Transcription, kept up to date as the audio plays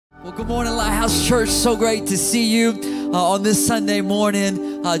Well, good morning, Lighthouse Church. So great to see you on this Sunday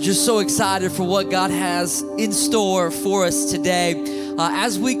morning. Just so excited for what God has in store for us today.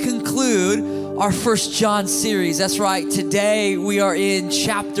 As we conclude our 1 John series, that's right, today we are in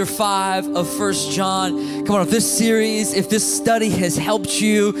chapter 5 of 1 John. Come on, if this series, if this study has helped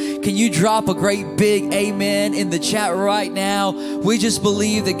you, can you drop a great big amen in the chat right now? We just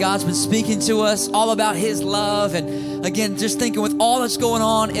believe that God's been speaking to us all about His love. And again, just thinking with all that's going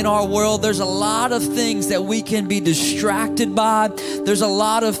on in our world, there's a lot of things that we can be distracted by. There's a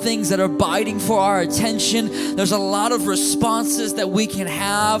lot of things that are biting for our attention. There's a lot of responses that we can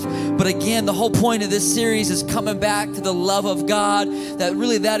have. But again, the whole point of this series is coming back to the love of God.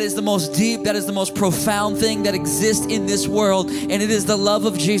 That is the most deep, that is the most profound thing that exists in this world. And it is the love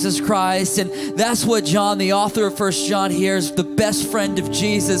of Jesus Christ. And that's what John, the author of 1 John here, is the best friend of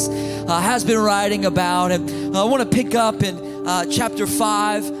Jesus, has been writing about. And I want to pick up in chapter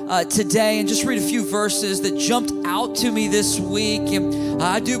 5 today and just read a few verses that jumped out to me this week. And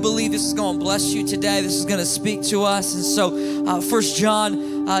I do believe this is going to bless you today. This is going to speak to us. And so 1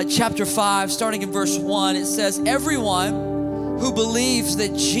 John chapter 5, starting in verse 1, it says, "Everyone who believes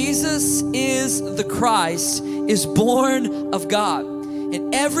that Jesus is the Christ is born of God.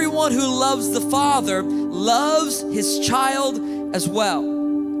 And everyone who loves the Father loves his child as well.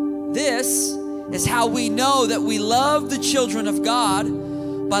 This is how we know that we love the children of God,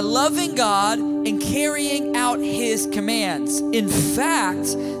 by loving God and carrying out His commands. In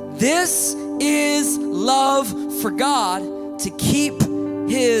fact, this is love for God, to keep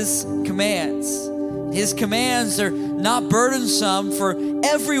His commands. His commands are not burdensome, for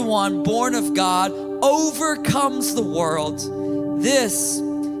everyone born of God overcomes the world. This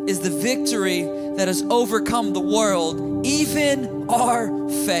is the victory that has overcome the world, even our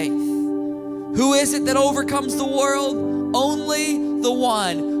faith." Who is it that overcomes the world? Only the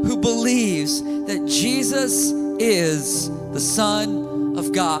one who believes that Jesus is the Son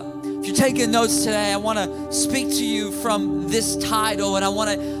of God. If you're taking notes today, I want to speak to you from this title, and I want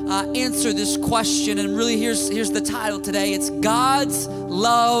to answer this question. And really, here's the title today. It's God's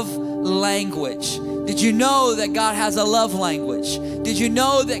love language. Did you know that God has a love language? Did you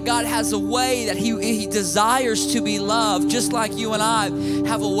know that God has a way that He desires to be loved, just like you and I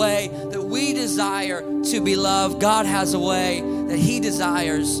have a way that we desire to be loved? God has a way that He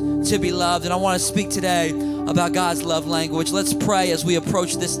desires to be loved. And I want to speak today about God's love language. Let's pray as we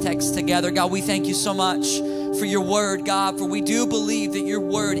approach this text together. God, we thank you so much for your word, God, for we do believe that your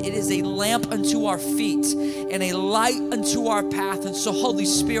word, it is a lamp unto our feet and a light unto our path. And so, Holy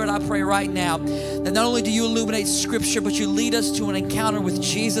Spirit, I pray right now that not only do you illuminate Scripture, but you lead us to an encounter with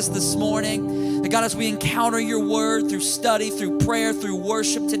Jesus this morning. That God, as we encounter your word through study, through prayer, through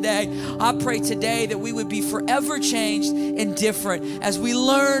worship today, I pray today that we would be forever changed and different as we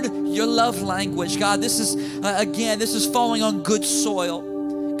learn your love language. God, this is falling on good soil.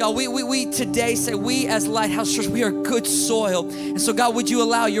 God, we today say we as Lighthouse Church, we are good soil. And so, God, would you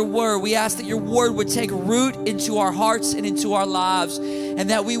allow your word? We ask that your word would take root into our hearts and into our lives, and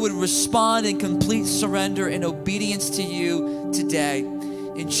that we would respond in complete surrender and obedience to you today.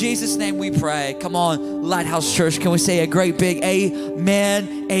 In Jesus' name we pray. Come on, Lighthouse Church, can we say a great big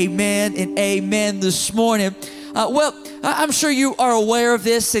amen, amen, and amen this morning? Well, I'm sure you are aware of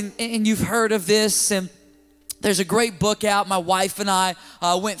this and you've heard of this, and there's a great book out. My wife and I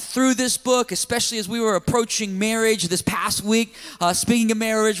went through this book, especially as we were approaching marriage this past week. Speaking of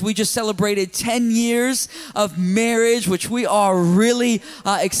marriage, we just celebrated 10 years of marriage, which we are really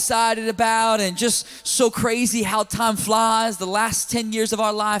excited about, and just so crazy how time flies. The last 10 years of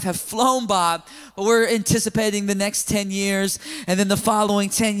our life have flown by, but we're anticipating the next 10 years, and then the following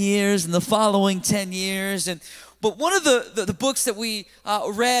 10 years, and the following 10 years. But one of the books that we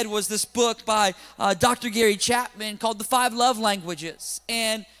read was this book by Dr. Gary Chapman called The 5 Love Languages.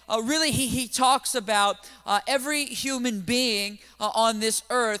 And really he talks about every human being on this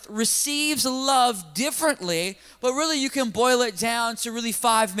earth receives love differently, but really you can boil it down to really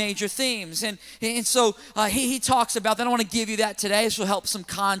 5 major themes. And so he talks about that. I want to give you that today. This will help some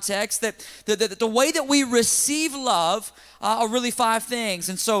context, that the way that we receive love are really 5 things.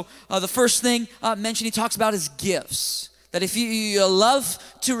 And so the first thing mentioned he talks about is gifts. That if you love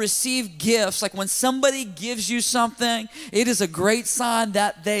to receive gifts, like when somebody gives you something, it is a great sign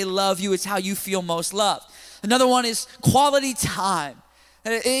that they love you. It's how you feel most loved. Another one is quality time.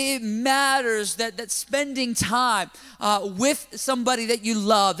 It matters that spending time with somebody that you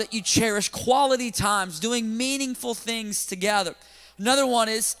love, that you cherish, quality times, doing meaningful things together. Another one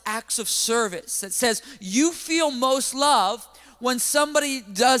is acts of service. That says you feel most love when somebody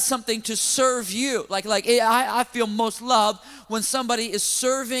does something to serve you. I feel most loved when somebody is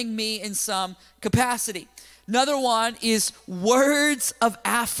serving me in some capacity. Another one is words of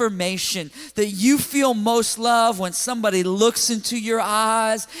affirmation, that you feel most love when somebody looks into your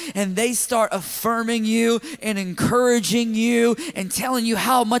eyes and they start affirming you and encouraging you and telling you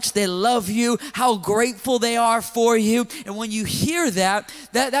how much they love you, how grateful they are for you. And when you hear that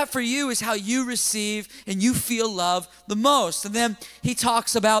for you is how you receive and you feel love the most. And then he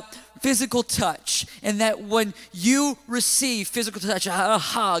talks about physical touch, and that when you receive physical touch, a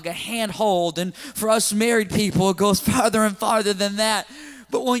hug, a handhold, and for us married people, it goes farther and farther than that.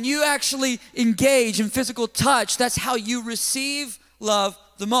 But when you actually engage in physical touch, that's how you receive love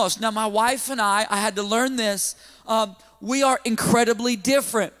the most. Now, my wife and I had to learn this. We are incredibly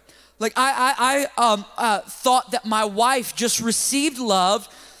different. I thought that my wife just received love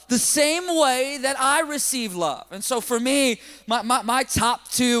the same way that I receive love. And so for me, my top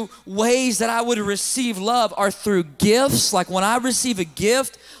two ways that I would receive love are through gifts. Like when I receive a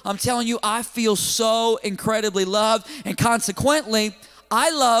gift, I'm telling you, I feel so incredibly loved. And consequently, I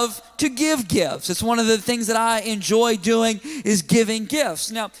love to give gifts. It's one of the things that I enjoy doing is giving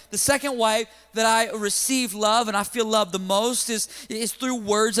gifts. Now, the second way that I receive love and I feel loved the most is through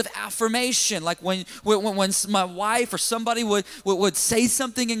words of affirmation. Like when my wife or somebody would say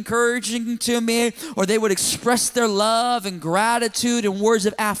something encouraging to me, or they would express their love and gratitude and words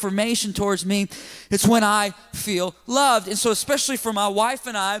of affirmation towards me, it's when I feel loved. And so especially for my wife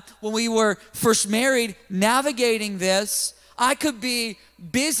and I, when we were first married, navigating this, I could be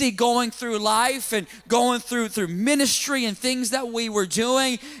busy going through life and going through ministry and things that we were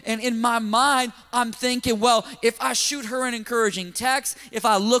doing. And in my mind, I'm thinking, well, if I shoot her an encouraging text, if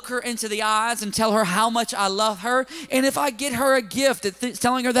I look her into the eyes and tell her how much I love her, and if I get her a gift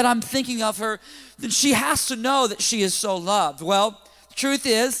telling her that I'm thinking of her, then she has to know that she is so loved. Well, the truth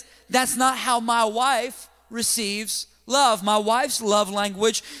is, that's not how my wife receives love. My wife's love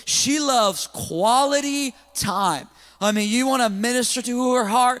language, she loves quality time. I mean, you want to minister to her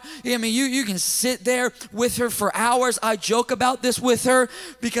heart. I mean, you can sit there with her for hours. I joke about this with her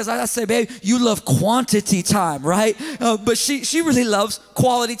because I say, babe, you love quantity time, right? But she really loves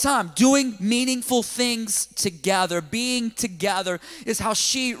quality time. Doing meaningful things together, being together is how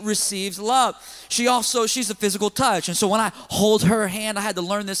she receives love. She's a physical touch. And so when I hold her hand, I had to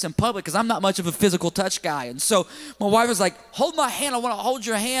learn this in public because I'm not much of a physical touch guy. And so my wife was like, hold my hand. I want to hold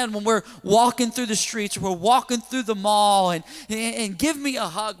your hand when we're walking through the streets or we're walking through the mall, and give me a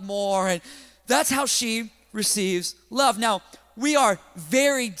hug more. And that's how she receives love. Now, we are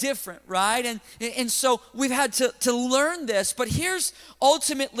very different, right? And so we've had to learn this. But here's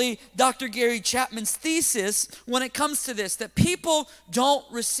ultimately Dr. Gary Chapman's thesis when it comes to this, that people don't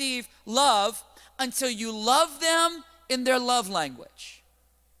receive love until you love them in their love language.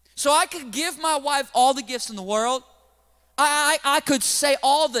 So I could give my wife all the gifts in the world. I could say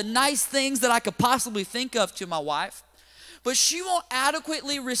all the nice things that I could possibly think of to my wife, but she won't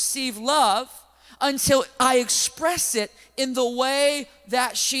adequately receive love until I express it in the way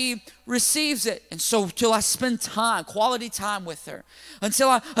that she receives it. And so till I spend time, quality time with her,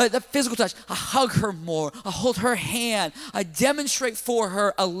 until the physical touch, I hug her more, I hold her hand, I demonstrate for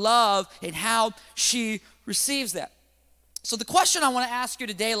her a love in how she receives that. So the question I want to ask you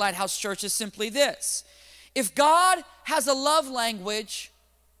today, Lighthouse Church, is simply this. If God has a love language,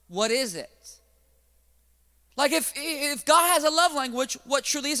 what is it? Like if God has a love language, what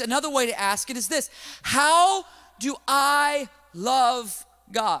truly is it? Another way to ask it is this: how do I love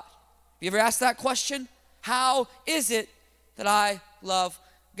God? You ever asked that question? How is it that I love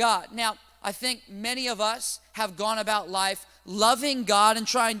God? Now, I think many of us have gone about life loving God and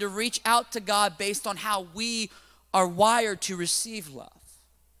trying to reach out to God based on how we are wired to receive love.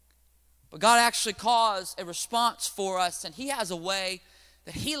 But God actually calls a response for us, and He has a way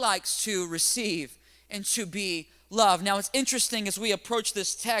that He likes to receive and to be loved. Now, it's interesting as we approach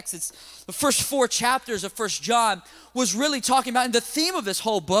this text, it's the first 4 chapters of 1 John was really talking about, and the theme of this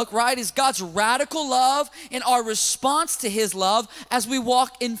whole book, right, is God's radical love and our response to His love as we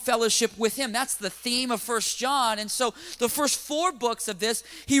walk in fellowship with Him. That's the theme of 1 John. And so the first 4 books of this,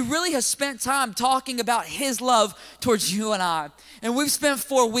 he really has spent time talking about His love towards you and I. And we've spent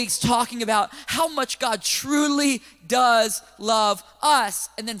 4 weeks talking about how much God truly does love us.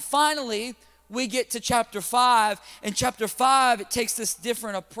 And then finally, we get to chapter 5, and chapter 5, it takes this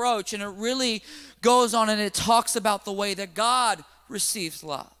different approach, and it really goes on and it talks about the way that God receives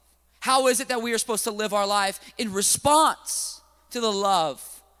love. How is it that we are supposed to live our life in response to the love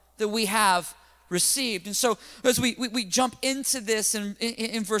that we have received? And so as we jump into this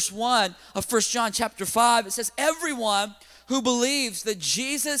in verse 1 of 1 John chapter 5, it says, everyone who believes that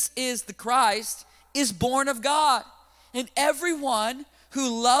Jesus is the Christ is born of God. And everyone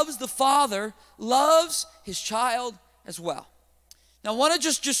who loves the Father loves his child as well. Now, I want to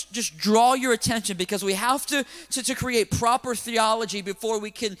just draw your attention, because we have to create proper theology before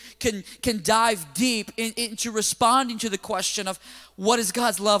we can dive deep into responding to the question of what is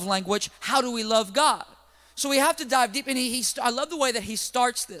God's love language? How do we love God? So we have to dive deep, and I love the way that he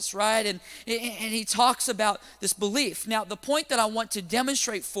starts this, right? And he talks about this belief. Now, the point that I want to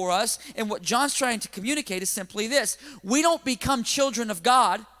demonstrate for us and what John's trying to communicate is simply this. We don't become children of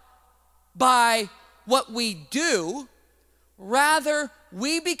God by what we do. Rather,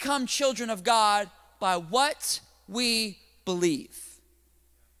 we become children of God by what we believe.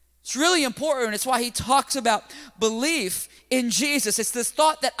 It's really important. It's why he talks about belief in Jesus. It's this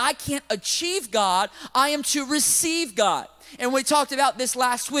thought that I can't achieve God, I am to receive God. And we talked about this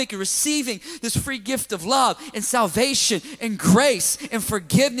last week, receiving this free gift of love and salvation and grace and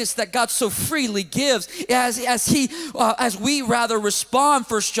forgiveness that God so freely gives as we respond.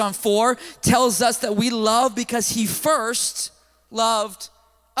 1 John 4 tells us that we love because he first loved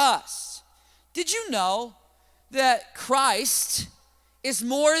us. Did you know that Christ is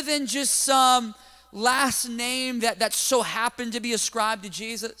more than just some last name that so happened to be ascribed to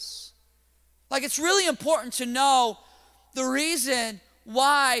Jesus? Like, it's really important to know the reason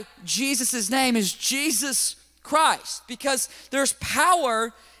why Jesus' name is Jesus Christ, because there's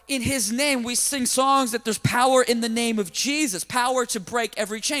power in his name. We sing songs that there's power in the name of Jesus, power to break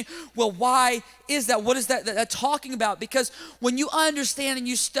every chain. Well, why is that? What is that talking about? Because when you understand and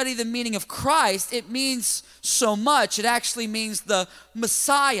you study the meaning of Christ, it means so much. It actually means the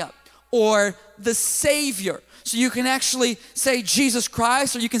Messiah or the Savior. So you can actually say Jesus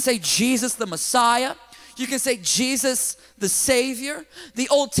Christ, or you can say Jesus the Messiah. You can say Jesus the Savior. The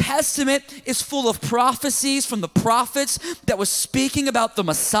Old Testament is full of prophecies from the prophets that was speaking about the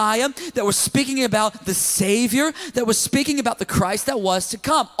Messiah, that was speaking about the Savior, that was speaking about the Christ that was to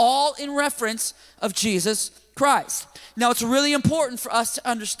come, all in reference of Jesus Christ. Now, it's really important for us to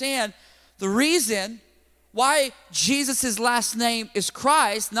understand the reason why Jesus' last name is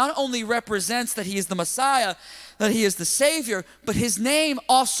Christ not only represents that he is the Messiah, that he is the Savior, but his name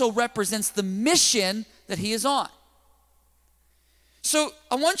also represents the mission that he is on. So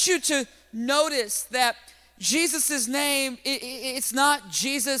I want you to notice that Jesus' name, it's not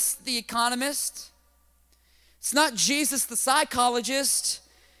Jesus the economist. It's not Jesus the psychologist.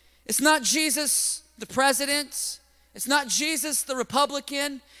 It's not Jesus the president. It's not Jesus the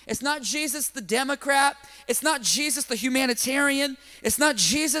Republican. It's not Jesus the Democrat. It's not Jesus the humanitarian. It's not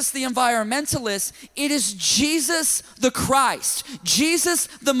Jesus the environmentalist. It is Jesus the Christ, Jesus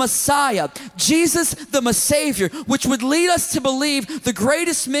the Messiah, Jesus the Savior, which would lead us to believe the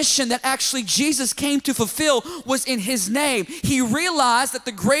greatest mission that actually Jesus came to fulfill was in his name. He realized that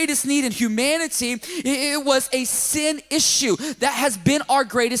the greatest need in humanity, it was a sin issue that has been our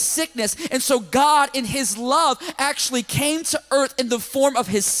greatest sickness. And so God in his love actually came to earth in the form of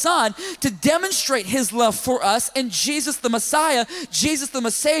his Son to demonstrate his love for us. And Jesus the Messiah, Jesus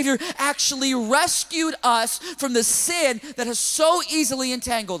the Savior, actually rescued us from the sin that has so easily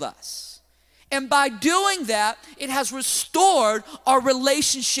entangled us. And by doing that, it has restored our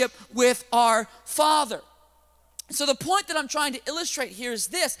relationship with our Father. So the point that I'm trying to illustrate here is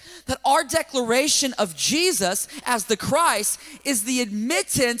this, that our declaration of Jesus as the Christ is the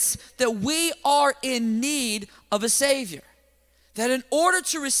admittance that we are in need of a Savior. That in order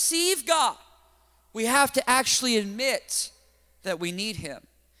to receive God, we have to actually admit that we need him.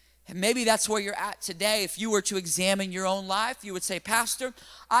 And maybe that's where you're at today. If you were to examine your own life, you would say, Pastor,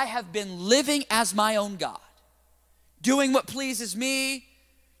 I have been living as my own God, doing what pleases me,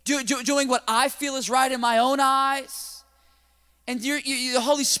 doing what I feel is right in my own eyes. And the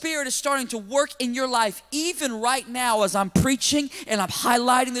Holy Spirit is starting to work in your life even right now as I'm preaching and I'm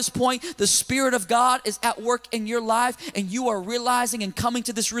highlighting this point. The Spirit of God is at work in your life, and you are realizing and coming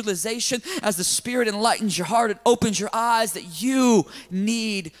to this realization as the Spirit enlightens your heart and opens your eyes that you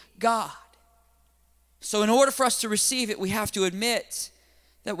need God. So in order for us to receive it, we have to admit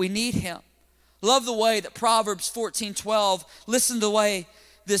that we need him. Love the way that Proverbs 14:12, listen to the way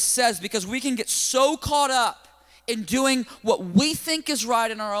this says, because we can get so caught up in doing what we think is right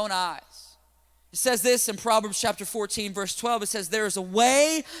in our own eyes. It says this in Proverbs chapter 14, verse 12. It says, there is a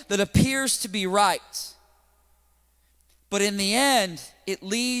way that appears to be right, but in the end, it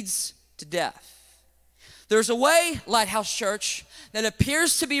leads to death. There's a way, Lighthouse Church, that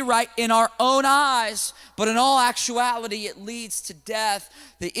appears to be right in our own eyes, but in all actuality, it leads to death.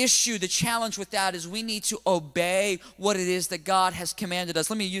 The issue, the challenge with that is we need to obey what it is that God has commanded us.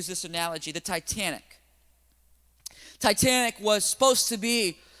 Let me use this analogy, the Titanic. Titanic was supposed to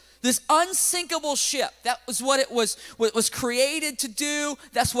be this unsinkable ship. That was what it was created to do.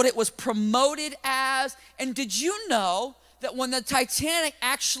 That's what it was promoted as. And did you know that when the Titanic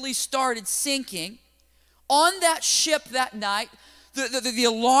actually started sinking, on that ship that night, the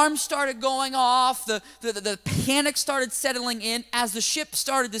alarm started going off, the panic started settling in as the ship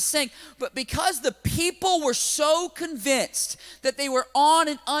started to sink. But because the people were so convinced that they were on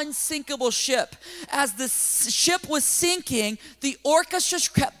an unsinkable ship, as the ship was sinking, the orchestra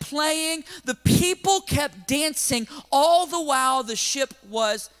kept playing, the people kept dancing, all the while the ship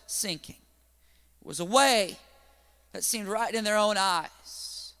was sinking. It was a way that seemed right in their own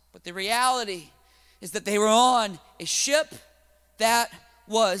eyes. But the reality is that they were on a ship that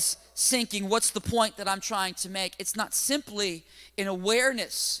was sinking. What's the point that I'm trying to make? It's not simply an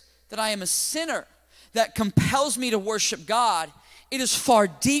awareness that I am a sinner that compels me to worship God. It is far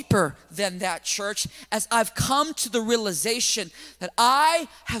deeper than that, church, as I've come to the realization that I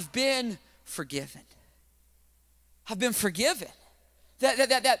have been forgiven. I've been forgiven.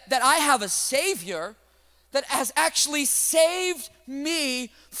 That I have a Savior that has actually saved me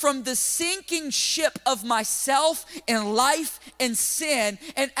from the sinking ship of myself and life and sin.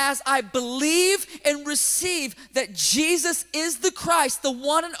 And as I believe and receive that Jesus is the Christ, the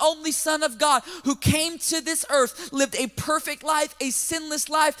one and only Son of God who came to this earth, lived a perfect life, a sinless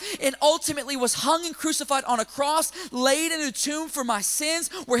life, and ultimately was hung and crucified on a cross, laid in a tomb for my sins,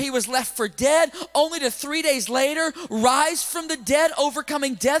 where he was left for dead, only to 3 days later rise from the dead,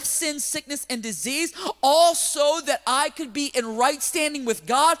 overcoming death, sin, sickness, and disease, all so that I could be in right standing with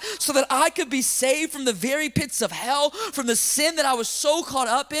God, so that I could be saved from the very pits of hell, from the sin that I was so caught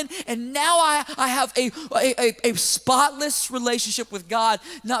up in. And now I have a spotless relationship with God,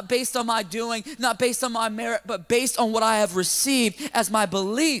 not based on my doing, not based on my merit, but based on what I have received as my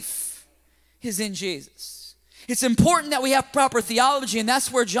belief is in Jesus. It's important that we have proper theology, and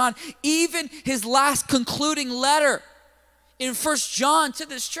that's where John, even his last concluding letter in 1 John to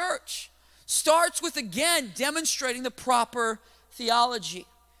this church, starts with, again, demonstrating the proper theology.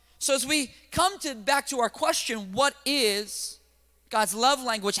 So as we come back to our question, what is God's love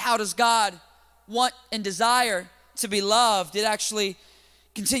language? How does God want and desire to be loved? It actually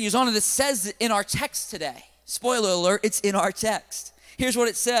continues on, and it says in our text today. Spoiler alert, it's in our text. Here's what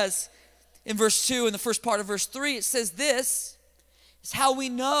it says in verse 2, in the first part of verse 3. It says, this is how we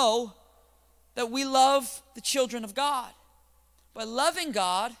know that we love the children of God, by loving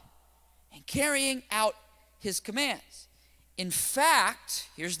God and carrying out his commands. In fact,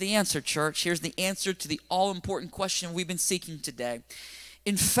 here's the answer, church. Here's the answer to the all-important question we've been seeking today.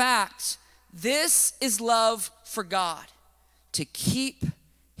 In fact, this is love for God, to keep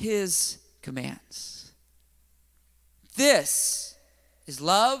his commands. This is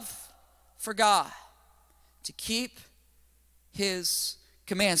love for God, to keep his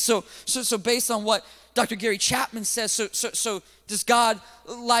commands. So based on what Dr. Gary Chapman says, so does God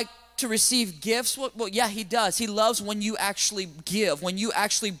like to receive gifts? Well, yeah, he does. He loves when you actually give, when you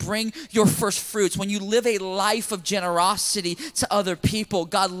actually bring your first fruits, when you live a life of generosity to other people.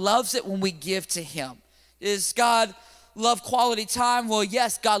 God loves it when we give to him. Does God love quality time? Well,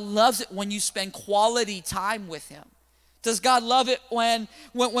 yes, God loves it when you spend quality time with him. Does God love it when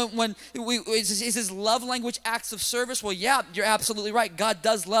is his love language acts of service? Well, yeah, you're absolutely right. God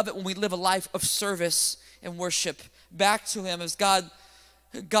does love it when we live a life of service and worship back to him. Is God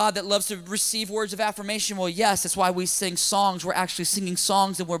that loves to receive words of affirmation? Well, yes, that's why we sing songs. We're actually singing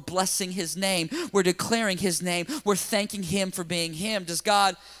songs and we're blessing his name. We're declaring his name. We're thanking him for being him. Does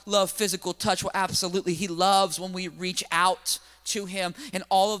God love physical touch? Well, absolutely. He loves when we reach out to him, and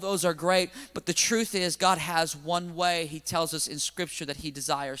all of those are great. But the truth is, God has one way he tells us in Scripture that he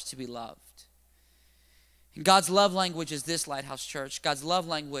desires to be loved. And God's love language is this, Lighthouse Church. God's love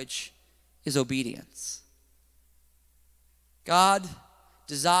language is obedience. God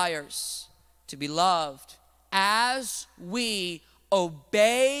desires to be loved as we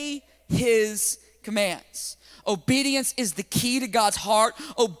obey his commands. Obedience is the key to God's heart.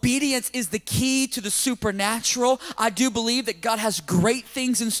 Obedience is the key to the supernatural. I do believe that God has great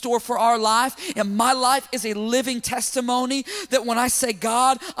things in store for our life, and my life is a living testimony that when I say,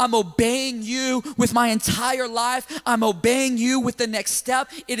 God, I'm obeying you with my entire life, I'm obeying you with the next step.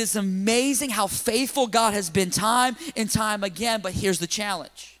 It is amazing how faithful God has been time and time again. But here's the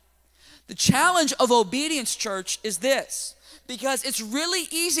challenge. The challenge of obedience, church, is this. because it's really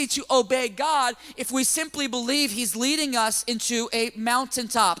easy to obey God if we simply believe he's leading us into a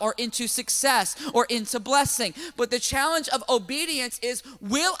mountaintop or into success or into blessing. But the challenge of obedience is,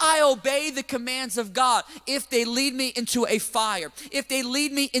 will I obey the commands of God if they lead me into a fire, if they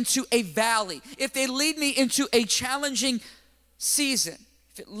lead me into a valley, if they lead me into a challenging season?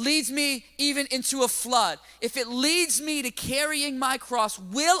 If it leads me even into a flood, if it leads me to carrying my cross,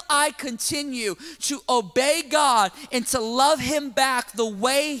 will I continue to obey God and to love him back the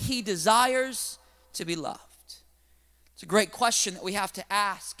way he desires to be loved? It's a great question that we have to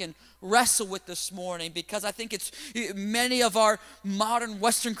ask and wrestle with this morning, because I think many of our modern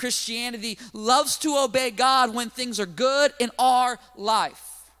Western Christianity loves to obey God when things are good in our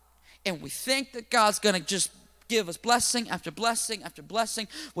life. And we think that God's going to just give us blessing after blessing after blessing.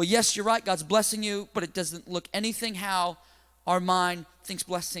 Well, yes, you're right, God's blessing you, but it doesn't look anything how our mind thinks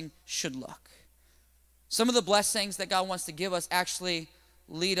blessing should look. Some of the blessings that God wants to give us actually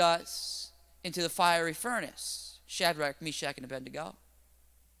lead us into the fiery furnace. Shadrach, Meshach, and Abednego.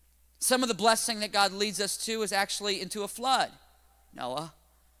 Some of the blessing that God leads us to is actually into a flood. Noah.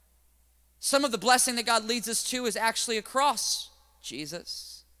 Some of the blessing that God leads us to is actually a cross. Jesus.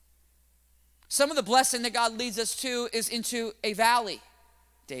 Some of the blessing that God leads us to is into a valley.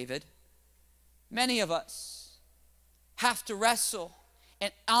 David. Many of us have to wrestle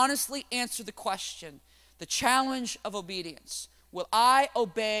and honestly answer the question, the challenge of obedience. Will I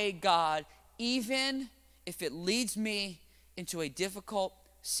obey God even if it leads me into a difficult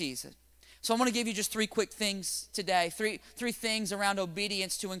season? So I want to give you just three quick things today, three things around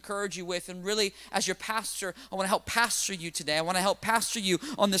obedience to encourage you with. And really, as your pastor, I want to help pastor you today. I want to help pastor you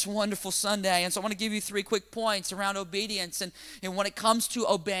on this wonderful Sunday. And so I want to give you 3 quick points around obedience and when it comes to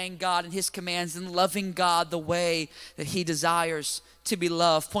obeying God and his commands and loving God the way that he desires to be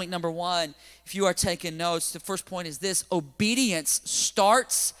loved. Point number 1, if you are taking notes, the first point is this: obedience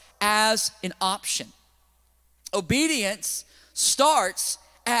starts as an option. Obedience starts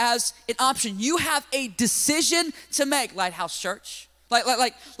as an option. You have a decision to make, Lighthouse Church.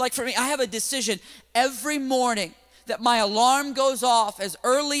 Like for me, I have a decision every morning that my alarm goes off as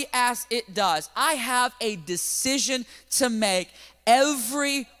early as it does. I have a decision to make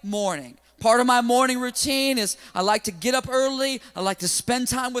every morning. Part of my morning routine is I like to get up early, I like to spend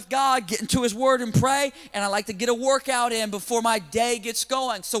time with God, get into his word and pray, and I like to get a workout in before my day gets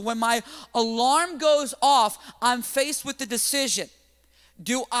going. So when my alarm goes off, I'm faced with the decision.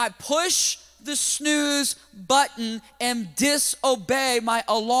 Do I push the snooze button and disobey my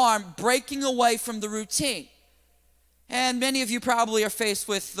alarm, breaking away from the routine? And many of you probably are faced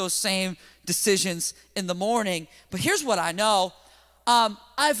with those same decisions in the morning. But here's what I know.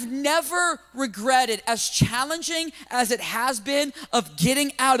 I've never regretted, as challenging as it has been of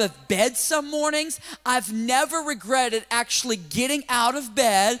getting out of bed some mornings, I've never regretted actually getting out of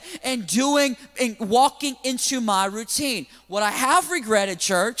bed and walking into my routine. What I have regretted,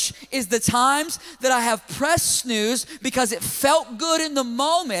 church, is the times that I have pressed snooze because it felt good in the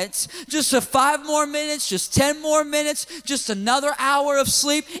moment, just 5 more minutes, just 10 more minutes, just another hour of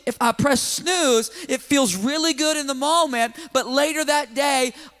sleep. If I press snooze, it feels really good in the moment, but later that day,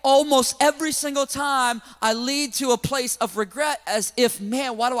 almost every single time, I lead to a place of regret, as if,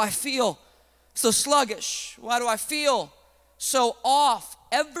 man, why do I feel so sluggish? Why do I feel so off?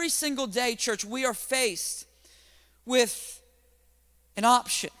 Every single day, church, we are faced with an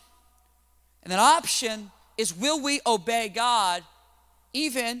option. And that option is, will we obey God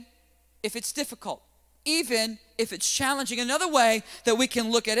even if it's difficult, even if it's challenging? Another way that we can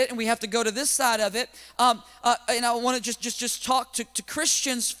look at it, and we have to go to this side of it, and I want to just talk to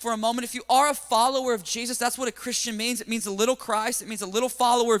Christians for a moment. If you are a follower of Jesus, that's what a Christian means. It means a little Christ. It means a little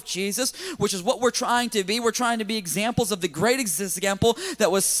follower of Jesus, which is what we're trying to be. We're trying to be examples of the great example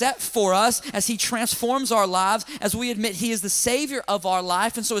that was set for us as he transforms our lives, as we admit he is the Savior of our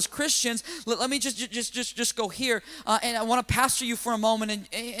life. And so as Christians, let me just go here, and I want to pastor you for a moment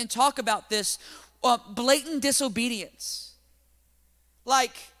and talk about this. Blatant disobedience.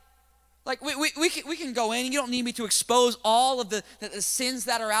 Like we can go in, and you don't need me to expose all of the sins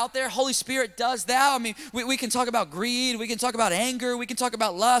that are out there. Holy Spirit does that. I mean, we can talk about greed, we can talk about anger, we can talk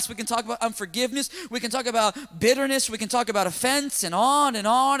about lust, we can talk about unforgiveness, we can talk about bitterness, we can talk about offense, and on and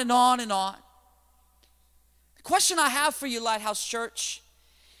on and on and on. The question I have for you, Lighthouse Church,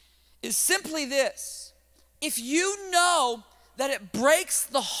 is simply this: if you know that it breaks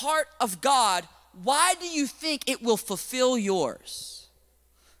the heart of God, why do you think it will fulfill yours?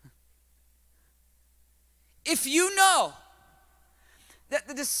 If you know that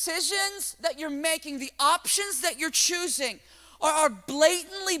the decisions that you're making, the options that you're choosing are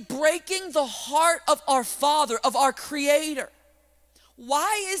blatantly breaking the heart of our Father, of our Creator,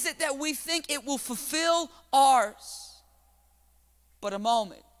 Why is it that we think it will fulfill ours? But a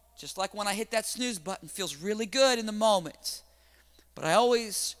moment, just like when I hit that snooze button, feels really good in the moment, but I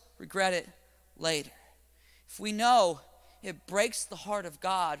always regret it later. If we know it breaks the heart of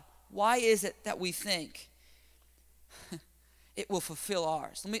God, why is it that we think it will fulfill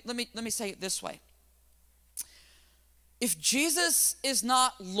ours? Let me say it this way. If Jesus is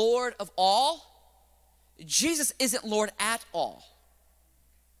not Lord of all, Jesus isn't Lord at all.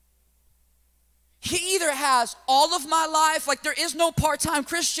 He either has all of my life, like there is no part-time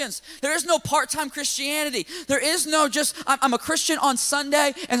Christians. There is no part-time Christianity. There is no just, I'm a Christian on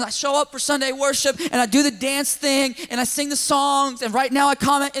Sunday and I show up for Sunday worship and I do the dance thing and I sing the songs and right now I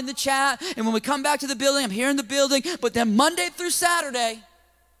comment in the chat and when we come back to the building, I'm here in the building. But then Monday through Saturday,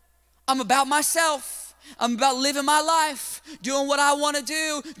 I'm about myself. I'm about living my life, doing what I want to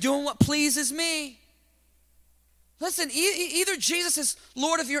do, doing what pleases me. Listen, either Jesus is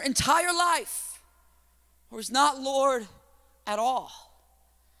Lord of your entire life or he's not Lord at all.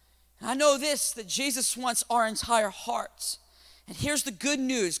 And I know this, that Jesus wants our entire hearts. And here's the good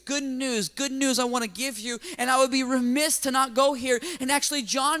news I want to give you. And I would be remiss to not go here. And actually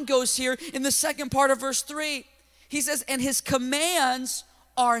John goes here in the second part of verse 3. He says, and his commands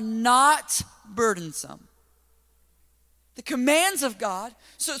are not burdensome. The commands of God.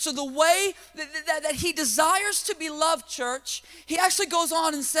 So the way that he desires to be loved, church, he actually goes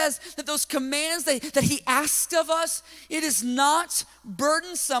on and says that those commands that he asks of us, it is not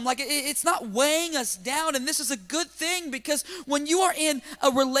burdensome. Like it's not weighing us down. And this is a good thing because when you are in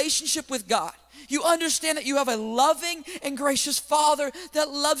a relationship with God, you understand that you have a loving and gracious Father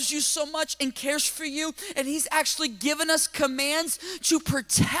that loves you so much and cares for you. And he's actually given us commands to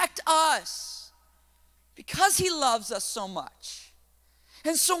protect us. Because he loves us so much.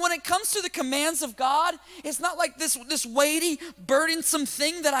 And so when it comes to the commands of God, it's not like this weighty, burdensome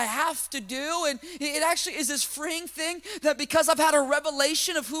thing that I have to do. And it actually is this freeing thing that because I've had a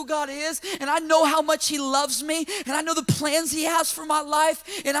revelation of who God is, and I know how much he loves me, and I know the plans he has for my life,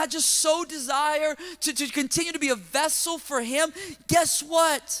 and I just so desire to continue to be a vessel for him. Guess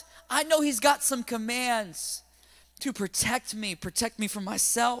what? I know he's got some commands to protect me from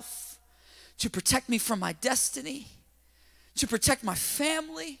myself, to protect me from my destiny, to protect my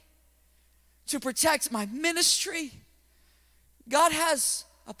family, to protect my ministry. God has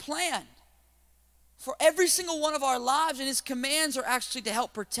a plan for every single one of our lives, and his commands are actually to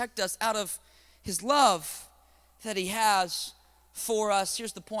help protect us out of his love that he has for us.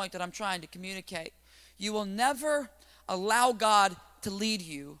 Here's the point that I'm trying to communicate. You will never allow God to lead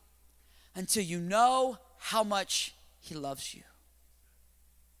you until you know how much he loves you.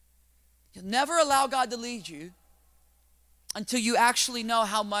 You'll never allow God to lead you until you actually know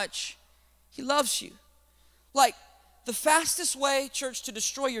how much he loves you. Like the fastest way, church, to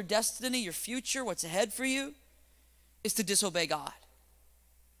destroy your destiny, your future, what's ahead for you, is to disobey God.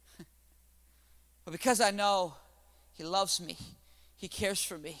 But because I know he loves me, he cares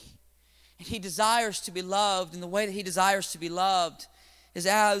for me, and he desires to be loved, and the way that he desires to be loved is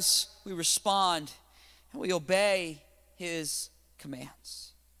as we respond and we obey his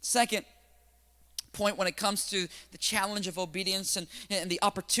commands. Second point when it comes to the challenge of obedience and the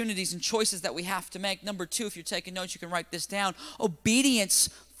opportunities and choices that we have to make. Number 2, if you're taking notes, you can write this down. Obedience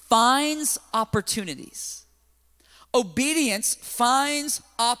finds opportunities. Obedience finds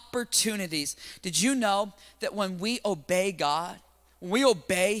opportunities. Did you know that when we obey God, when we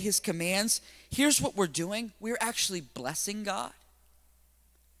obey his commands, here's what we're doing. We're actually blessing God.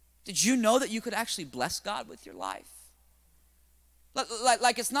 Did you know that you could actually bless God with your life?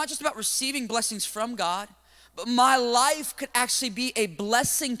 Like it's not just about receiving blessings from God, but my life could actually be a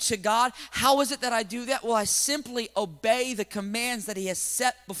blessing to God. How is it that I do that? Well, I simply obey the commands that he has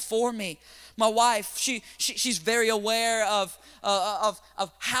set before me. My wife, she's very aware of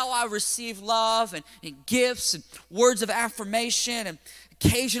how I receive love and gifts and words of affirmation. And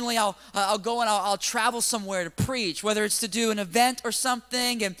occasionally I'll go and I'll travel somewhere to preach, whether it's to do an event or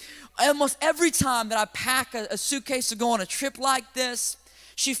something. And almost every time that I pack a suitcase to go on a trip like this,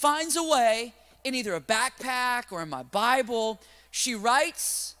 she finds a way in either a backpack or in my Bible. She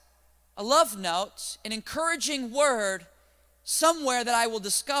writes a love note, an encouraging word somewhere that I will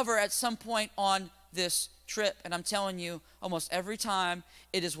discover at some point on this trip. And I'm telling you, almost every time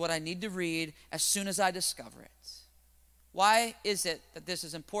it is what I need to read as soon as I discover it. Why is it that this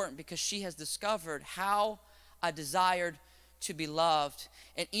is important? Because she has discovered how I desired to be loved.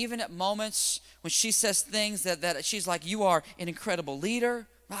 And even at moments when she says things that she's like, you are an incredible leader,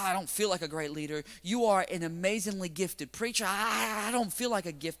 I don't feel like a great leader. You are an amazingly gifted preacher. I don't feel like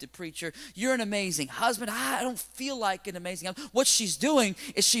a gifted preacher. You're an amazing husband. I don't feel like an amazing husband. What she's doing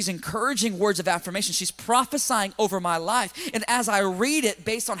is she's encouraging words of affirmation. She's prophesying over my life. And as I read it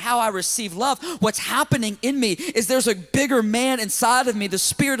based on how I receive love, what's happening in me is there's a bigger man inside of me. The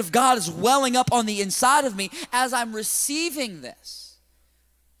Spirit of God is welling up on the inside of me as I'm receiving this.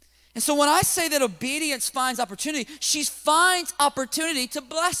 And so when I say that obedience finds opportunity, she finds opportunity to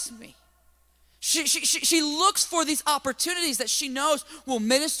bless me. She looks for these opportunities that she knows will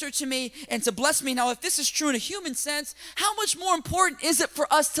minister to me and to bless me. Now, if this is true in a human sense, how much more important is it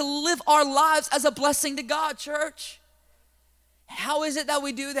for us to live our lives as a blessing to God, church? How is it that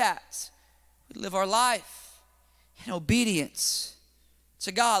we do that? We live our life in obedience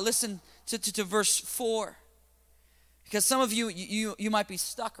to God. Listen to verse 4. Because some of you might be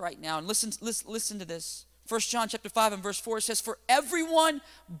stuck right now. And listen to this. 1 John chapter 5 and verse 4 says, "For everyone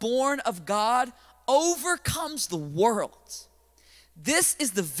born of God overcomes the world. This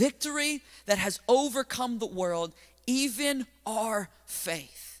is the victory that has overcome the world, even our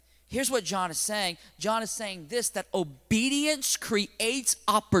faith." Here's what John is saying. John is saying this, that obedience creates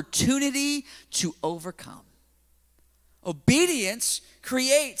opportunity to overcome. Obedience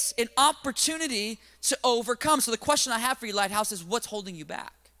creates an opportunity to overcome. So the question I have for you, Lighthouse, is what's holding you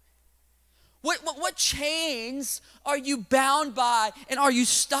back? What chains are you bound by and are you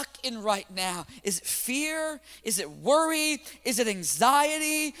stuck in right now? Is it fear? Is it worry? Is it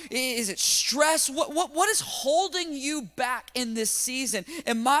anxiety? Is it stress? What is holding you back in this season?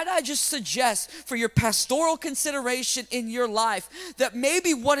 And might I just suggest for your pastoral consideration in your life that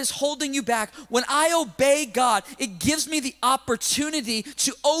maybe what is holding you back, when I obey God, it gives me the opportunity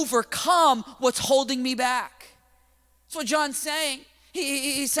to overcome what's holding me back. That's what John's saying.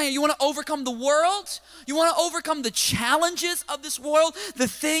 He's saying, you want to overcome the world? You want to overcome the challenges of this world? The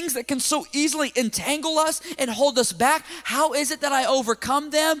things that can so easily entangle us and hold us back? How is it that I overcome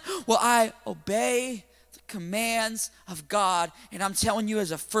them? Well, I obey the commands of God. And I'm telling you,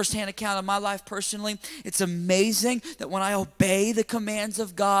 as a firsthand account of my life personally, it's amazing that when I obey the commands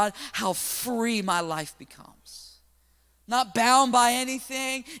of God, how free my life becomes. Not bound by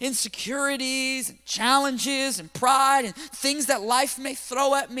anything, insecurities and challenges and pride and things that life may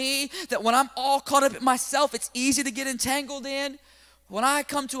throw at me, that when I'm all caught up in myself, it's easy to get entangled in. When I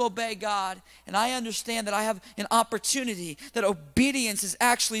come to obey God and I understand that I have an opportunity, that obedience is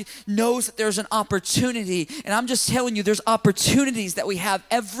actually knows that there's an opportunity. And I'm just telling you, there's opportunities that we have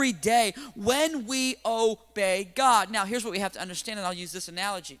every day when we obey God. Now, here's what we have to understand, and I'll use this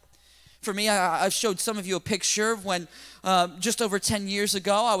analogy. For me, I showed some of you a picture of when just over 10 years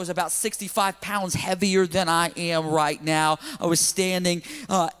ago, I was about 65 pounds heavier than I am right now. I was standing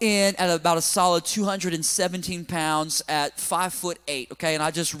in at about a solid 217 pounds at 5'8", okay? And I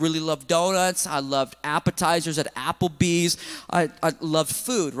just really loved donuts. I loved appetizers at Applebee's. I loved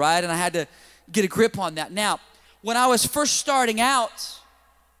food, right? And I had to get a grip on that. Now, when I was first starting out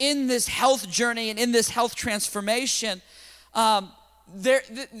in this health journey and in this health transformation,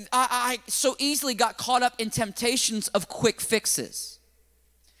 I so easily got caught up in temptations of quick fixes.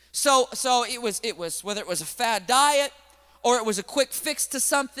 So it was whether it was a fad diet or it was a quick fix to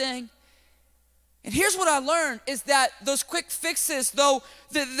something. And here's what I learned is that those quick fixes, though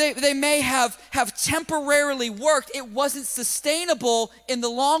they may have temporarily worked, it wasn't sustainable in the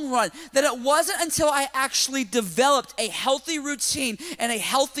long run. That it wasn't until I actually developed a healthy routine and a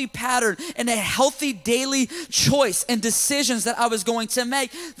healthy pattern and a healthy daily choice and decisions that I was going to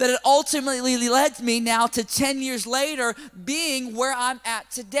make that it ultimately led me now to 10 years later being where I'm at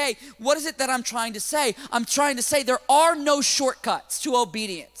today. What is it that I'm trying to say? I'm trying to say there are no shortcuts to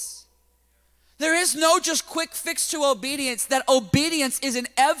obedience. There is no just quick fix to obedience, that obedience is an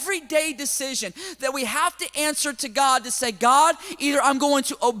everyday decision that we have to answer to God to say, God, either I'm going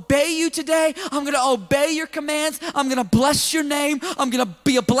to obey you today, I'm going to obey your commands, I'm going to bless your name, I'm going to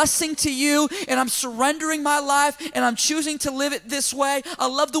be a blessing to you, and I'm surrendering my life, and I'm choosing to live it this way. I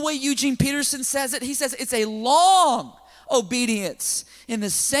love the way Eugene Peterson says it. He says it's a long obedience in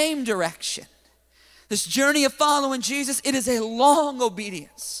the same direction. This journey of following Jesus, it is a long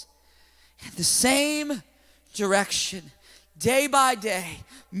obedience. In the same direction, day by day,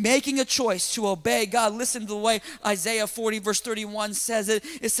 making a choice to obey God. Listen to the way Isaiah 40 verse 31 says it.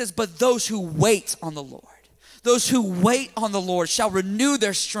 It says, but those who wait on the Lord, those who wait on the Lord shall renew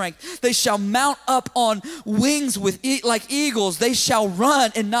their strength. They shall mount up on wings like eagles. They shall run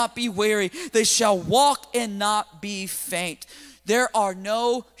and not be weary. They shall walk and not be faint. There are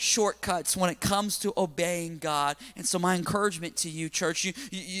no shortcuts when it comes to obeying God. And so my encouragement to you, church,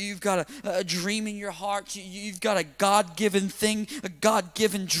 you've got a dream in your heart. You've got a God-given thing, a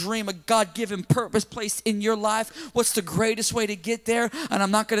God-given dream, a God-given purpose placed in your life. What's the greatest way to get there? And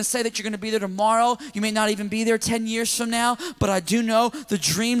I'm not going to say that you're going to be there tomorrow. You may not even be there 10 years from now. But I do know the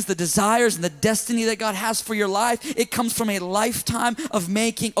dreams, the desires, and the destiny that God has for your life, it comes from a lifetime of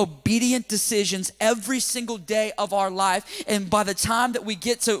making obedient decisions every single day of our life. And by the time that we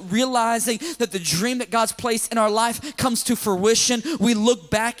get to realizing that the dream that God's placed in our life comes to fruition, we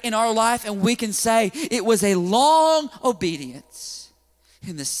look back in our life and we can say it was a long obedience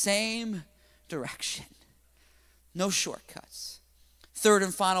in the same direction. No shortcuts. Third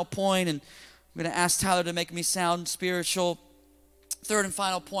and final point, and I'm going to ask Tyler to make me sound spiritual. Third and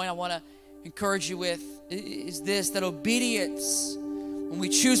final point I want to encourage you with is this, that obedience, when we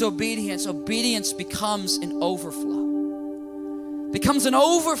choose obedience, obedience becomes an overflow. Becomes an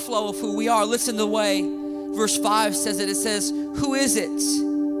overflow of who we are. Listen to the way verse 5 says it. It says, who is it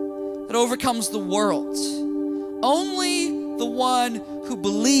that overcomes the world? Only the one who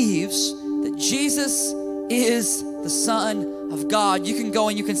believes that Jesus is the Son of God. You can go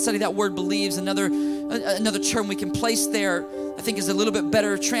and you can study that word believes. Another term we can place there, I think is a little bit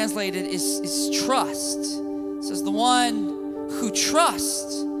better translated, is trust. It says the one who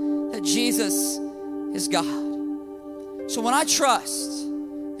trusts that Jesus is God. So when I trust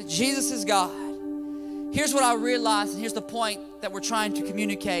that Jesus is God, here's what I realized, and here's the point that we're trying to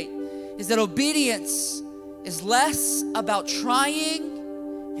communicate, is that obedience is less about trying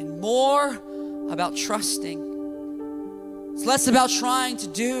and more about trusting. It's less about trying to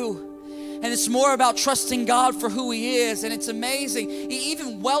do, and it's more about trusting God for who He is. And it's amazing,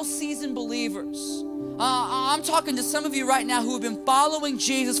 even well-seasoned believers. I'm talking to some of you right now who have been following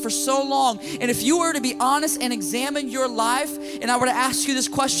Jesus for so long. And if you were to be honest and examine your life, and I were to ask you this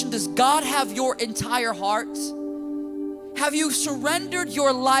question, does God have your entire heart? Have you surrendered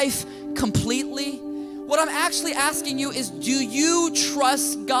your life completely? What I'm actually asking you is, do you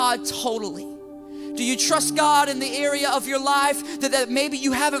trust God totally? Do you trust God in the area of your life that maybe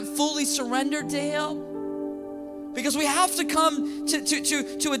you haven't fully surrendered to Him? Because we have to come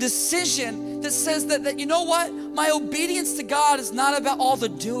to a decision that says that you know what? My obedience to God is not about all the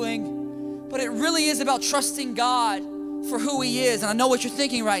doing, but it really is about trusting God for who He is. And I know what you're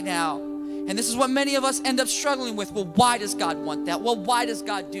thinking right now. And this is what many of us end up struggling with. Well, why does God want that? Well, why does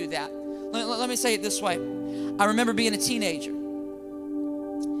God do that? Let me say it this way. I remember being a teenager.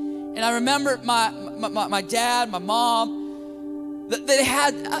 And I remember my dad, my mom, they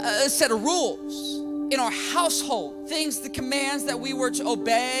had a set of rules in our household, the commands that we were to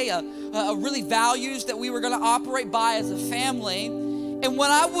obey, really values that we were going to operate by as a family. And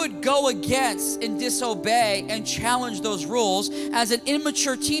when I would go against and disobey and challenge those rules as an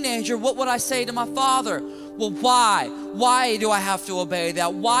immature teenager, what would I say to my father? Well, why? Why do I have to obey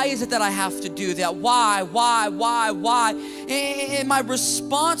that? Why is it that I have to do that? Why? And my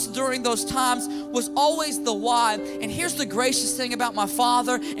response during those times was always the why. And here's the gracious thing about my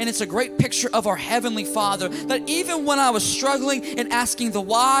father, and it's a great picture of our Heavenly Father, that even when I was struggling and asking the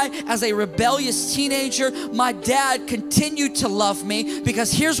why as a rebellious teenager, my dad continued to love me,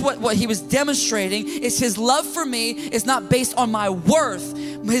 because here's what he was demonstrating is his love for me is not based on my worth.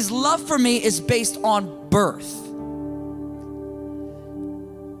 His love for me is based on birth.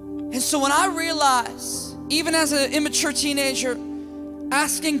 And so when I realized, even as an immature teenager,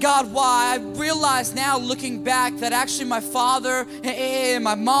 asking God why, I realized now looking back that actually my father and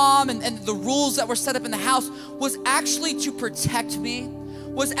my mom and the rules that were set up in the house was actually to protect me,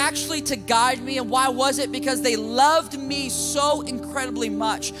 was actually to guide me. And why was it? Because they loved me so incredibly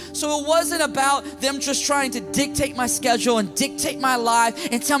much. So it wasn't about them just trying to dictate my schedule and dictate my life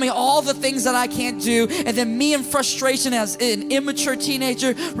and tell me all the things that I can't do, and then me in frustration as an immature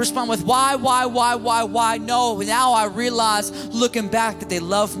teenager respond with why? No, now I realize looking back that they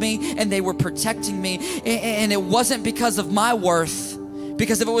loved me and they were protecting me, and it wasn't because of my worth.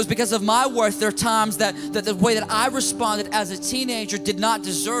 Because if it was because of my worth, there are times that the way that I responded as a teenager did not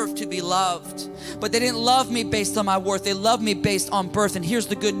deserve to be loved. But they didn't love me based on my worth. They loved me based on birth. And here's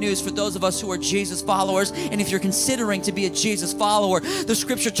the good news for those of us who are Jesus followers. And if you're considering to be a Jesus follower, the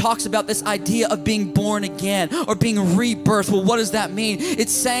scripture talks about this idea of being born again or being rebirthed. Well, what does that mean?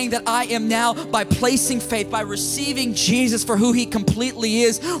 It's saying that I am now, by placing faith, by receiving Jesus for who He completely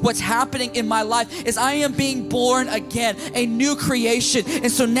is, what's happening in my life is I am being born again, a new creation.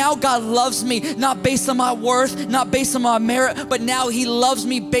 And so now God loves me, not based on my worth, not based on my merit, but now he loves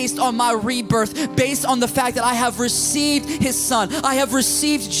me based on my rebirth, based on the fact that I have received his son. I have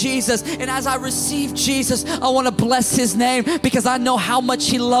received Jesus. And as I receive Jesus, I want to bless his name because I know how much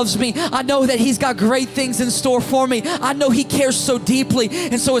he loves me. I know that he's got great things in store for me. I know he cares so deeply.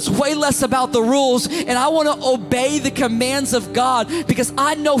 And so it's way less about the rules. And I want to obey the commands of God because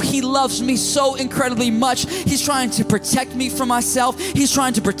I know he loves me so incredibly much. He's trying to protect me from myself. He's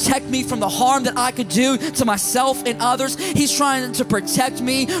trying to protect me from the harm that I could do to myself and others. He's trying to protect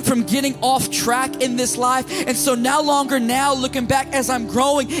me from getting off track in this life. And so no longer now, looking back as I'm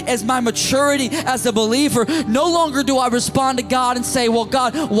growing, as my maturity as a believer, no longer do I respond to God and say, well,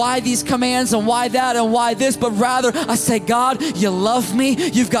 God, why these commands and why that and why this? But rather I say, God, you love me.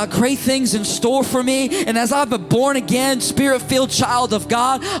 You've got great things in store for me. And as I'm a born again, spirit-filled child of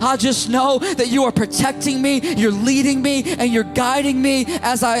God, I just know that you are protecting me, you're leading me, and you're guiding me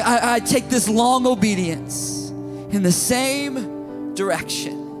as I take this long obedience in the same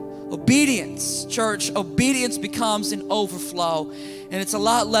direction. Obedience, church, obedience becomes an overflow. And it's a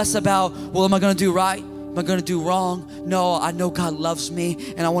lot less about, well, am I going to do right? Am I going to do wrong? No, I know God loves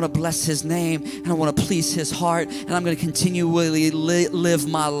me and I want to bless his name and I want to please his heart, and I'm going to continually live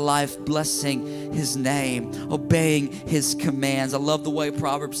my life blessing his name, obeying his commands. I love the way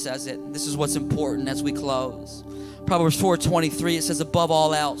Proverbs says it. This is what's important as we close. Proverbs 4:23, it says, above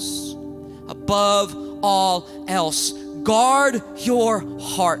all else, guard your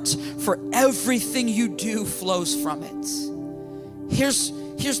heart, for everything you do flows from it. Here's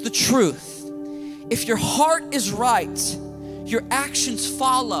the truth. If your heart is right, your actions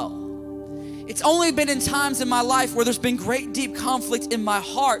follow. It's only been in times in my life where there's been great deep conflict in my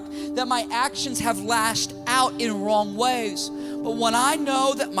heart that my actions have lashed out in wrong ways. But when I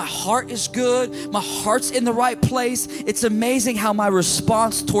know that my heart is good, my heart's in the right place, it's amazing how my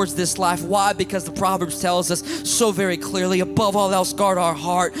response towards this life. Why? Because the Proverbs tells us so very clearly, above all else, guard our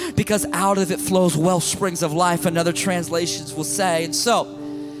heart, because out of it flows well springs of life, and other translations will say. And so,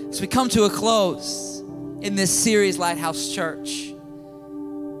 as we come to a close in this series, Lighthouse Church,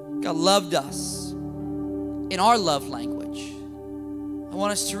 God loved us in our love language. I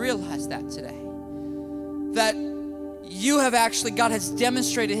want us to realize that today. That God has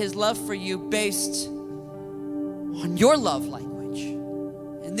demonstrated his love for you based on your love language.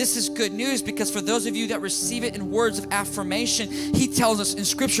 And this is good news, because for those of you that receive it in words of affirmation, he tells us in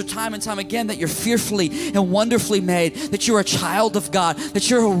scripture time and time again that you're fearfully and wonderfully made, that you're a child of God, that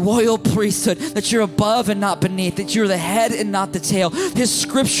you're a royal priesthood, that you're above and not beneath, that you're the head and not the tail. His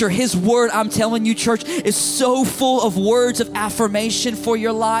scripture, his word, I'm telling you, church, is so full of words of affirmation for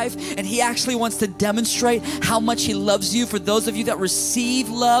your life. And he actually wants to demonstrate how much he loves you. For those of you that receive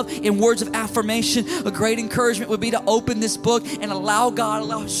love in words of affirmation, a great encouragement would be to open this book and allow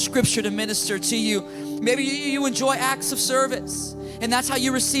scripture to minister to you. Maybe you enjoy acts of service, and that's how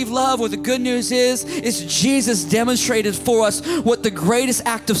you receive love. Well, the good news is Jesus demonstrated for us what the greatest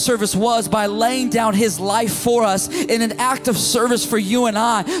act of service was by laying down his life for us in an act of service for you and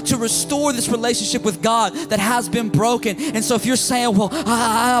I to restore this relationship with God that has been broken. And so if you're saying, well,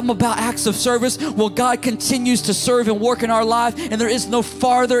 I'm about acts of service, well, God continues to serve and work in our life, and there is no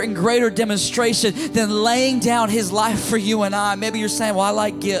farther and greater demonstration than laying down his life for you and I. Maybe you're saying, well, I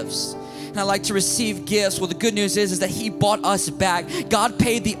like gifts and I like to receive gifts. Well, the good news is that he bought us back. God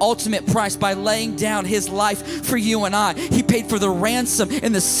paid the ultimate price by laying down his life for you and I. He paid for the ransom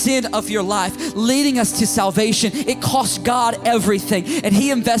and the sin of your life, leading us to salvation. It cost God everything, and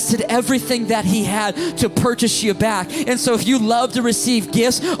he invested everything that he had to purchase you back. And so if you love to receive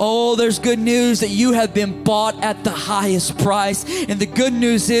gifts, oh, there's good news that you have been bought at the highest price. And the good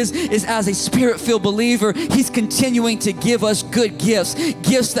news is as a spirit-filled believer, he's continuing to give us good gifts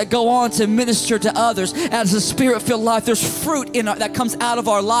that go on to minister to others. As a spirit-filled life, there's fruit that comes out of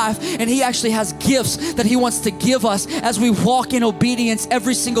our life, and he actually has gifts that he wants to give us as we walk in obedience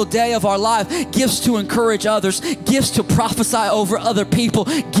every single day of our life. Gifts to encourage others, gifts to prophesy over other people,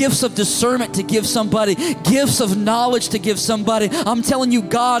 gifts of discernment to give somebody, gifts of knowledge to give somebody. I'm telling you,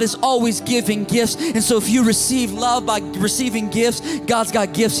 God is always giving gifts. And so if you receive love by receiving gifts, God's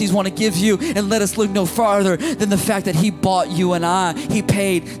got gifts he's want to give you. And let us look no farther than the fact that he bought you and I. He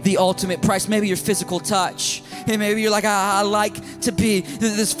paid the ultimate ultimate price. Maybe your physical touch. And maybe you're like, I like to be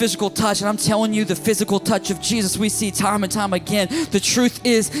this physical touch. And I'm telling you, the physical touch of Jesus we see time and time again. The truth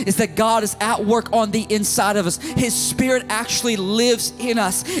is that God is at work on the inside of us. His Spirit actually lives in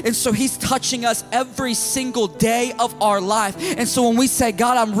us. And so He's touching us every single day of our life. And so when we say,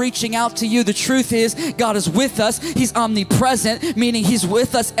 God, I'm reaching out to you, the truth is God is with us. He's omnipresent, meaning He's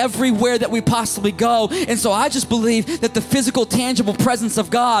with us everywhere that we possibly go. And so I just believe that the physical, tangible presence of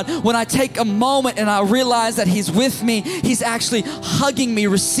God, when I take a moment and I realize that He's with me, He's actually hugging me,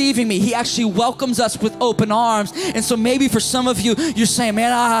 receiving me. He actually welcomes us with open arms. And so maybe for some of you, you're saying,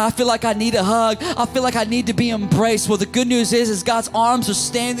 man, I feel like I need a hug. I feel like I need to be embraced. Well, the good news is God's arms are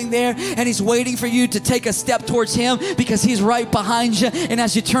standing there and He's waiting for you to take a step towards Him, because He's right behind you. And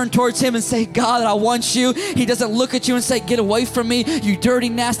as you turn towards Him and say, God, I want you, He doesn't look at you and say, get away from me, you dirty,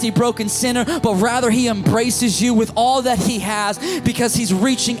 nasty, broken sinner, but rather He embraces you with all that He has, because He's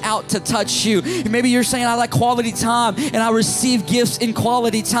reaching out to touch you. Maybe you're saying, I like quality time and I receive gifts in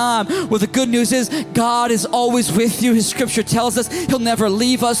quality time. Well, the good news is God is always with you. His scripture tells us He'll never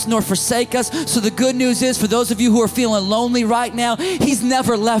leave us nor forsake us. So the good news is, for those of you who are feeling lonely right now, He's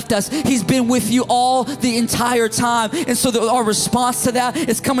never left us. He's been with you all the entire time. And so our response to that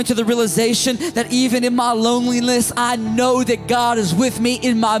is coming to the realization that even in my loneliness, I know that God is with me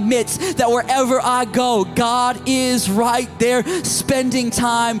in my midst, that wherever I go, God is right there spending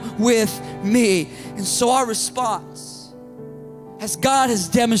time with me. And so our response, as God has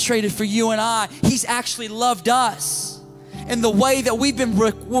demonstrated for you and I, He's actually loved us in the way that we've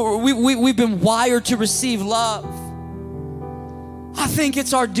been wired to receive love. I think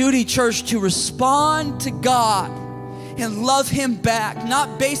it's our duty, church, to respond to God and love Him back,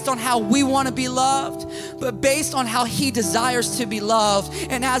 not based on how we want to be loved, but based on how He desires to be loved.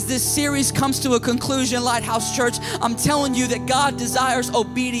 And as this series comes to a conclusion, Lighthouse Church, I'm telling you that God desires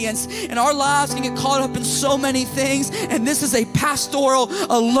obedience, and our lives can get caught up in so many things. And this is a pastoral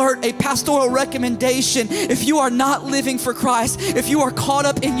alert, a pastoral recommendation. If you are not living for Christ, if you are caught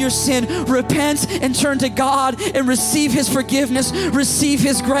up in your sin, repent and turn to God and receive His forgiveness, receive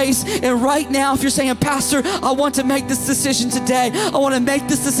His grace. And right now, if you're saying, Pastor, I want to make this decision today. I want to make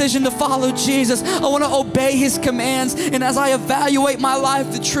this decision to follow Jesus. I want to obey His commands. And as I evaluate my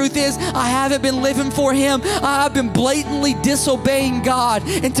life, the truth is I haven't been living for Him. I've been blatantly disobeying God.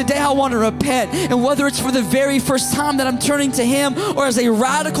 And today I want to repent. And whether it's for the very first time that I'm turning to Him, or as a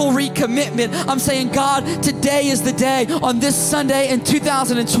radical recommitment, I'm saying, God, today is the day. On this Sunday in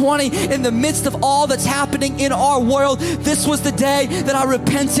 2020, in the midst of all that's happening in our world, this was the day that I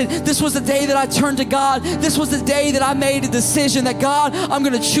repented. This was the day that I turned to God. This was the day that I made a decision that, God, I'm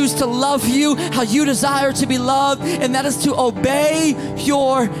going to choose to love you how you desire to be loved, and that is to obey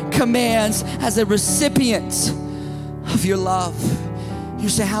your commands as a recipient of your love. You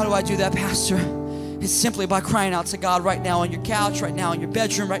say, how do I do that, Pastor? It's simply by crying out to God right now on your couch, right now in your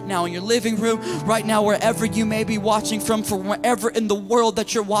bedroom, right now in your living room, right now wherever you may be watching from wherever in the world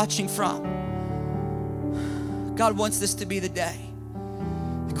that you're watching from. God wants this to be the day.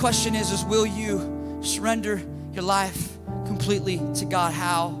 The question is will you surrender your life completely to God?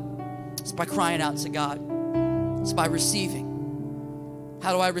 How? It's by crying out to God. It's by receiving.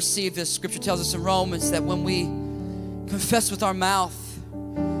 How do I receive this? Scripture tells us in Romans that when we confess with our mouth,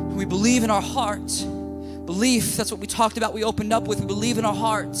 when we believe in our heart, belief, that's what we talked about, we opened up with, we believe in our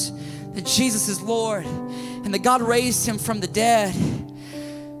heart that Jesus is Lord and that God raised Him from the dead,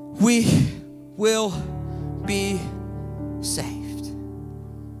 we will be saved.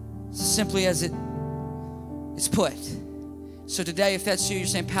 Simply as it's put. So today, if that's you, you're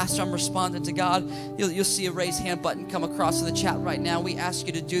saying, Pastor, I'm responding to God, you'll see a raise hand button come across in the chat right now. We ask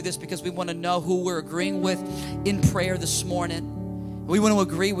you to do this because we want to know who we're agreeing with in prayer this morning. We want to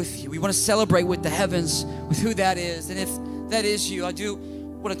agree with you. We want to celebrate with the heavens with who that is. And if that is you, I do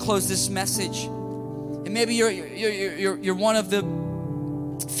want to close this message. And maybe you're one of the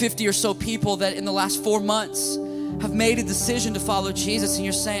 50 or so people that in the last 4 months have made a decision to follow Jesus, and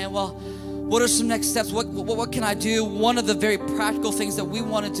you're saying, well, what are some next steps? What can I do? One of the very practical things that we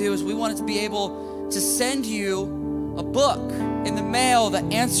want to do is we want to be able to send you a book in the mail that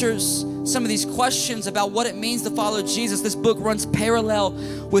answers some of these questions about what it means to follow Jesus. This book runs parallel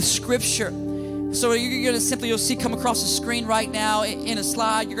with Scripture. So you're going to simply, you'll see come across the screen right now in a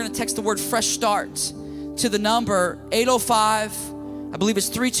slide, you're going to text the word Fresh Start to the number 805, I believe it's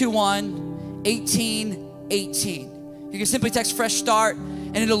 321-1818. You can simply text Fresh Start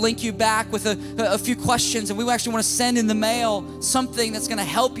and it'll link you back with a few questions. And we actually want to send in the mail something that's going to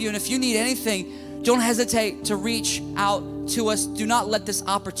help you. And if you need anything, don't hesitate to reach out to us. Do not let this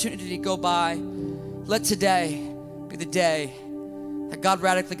opportunity go by. Let today be the day that God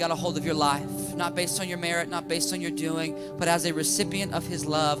radically got a hold of your life, not based on your merit, not based on your doing, but as a recipient of his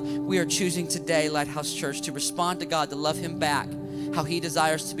love. We are choosing today, Lighthouse Church, to respond to God, to love him back how he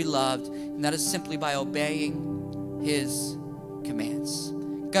desires to be loved, and that is simply by obeying his commands.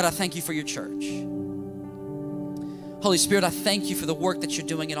 God, I thank you for your church. Holy Spirit, I thank you for the work that you're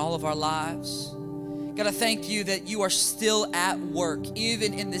doing in all of our lives. God, I thank you that you are still at work,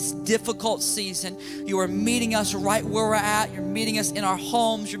 even in this difficult season. You are meeting us right where we're at. You're meeting us in our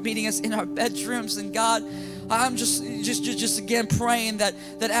homes. You're meeting us in our bedrooms. And God, I'm just again praying that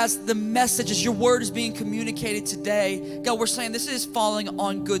as the message, as your word is being communicated today, God, we're saying this is falling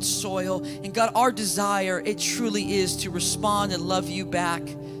on good soil. And God, our desire, it truly is to respond and love you back,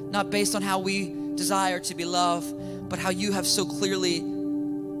 not based on how we desire to be loved, but how you have so clearly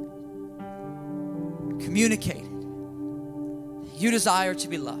communicated. You desire to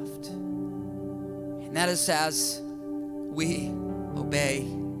be loved. And that is as we obey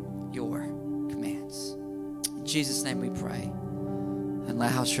your commands. In Jesus' name we pray. And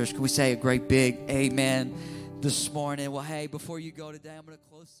Lighthouse Church, can we say a great big amen this morning? Well, hey, before you go today, I'm going to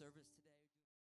close service.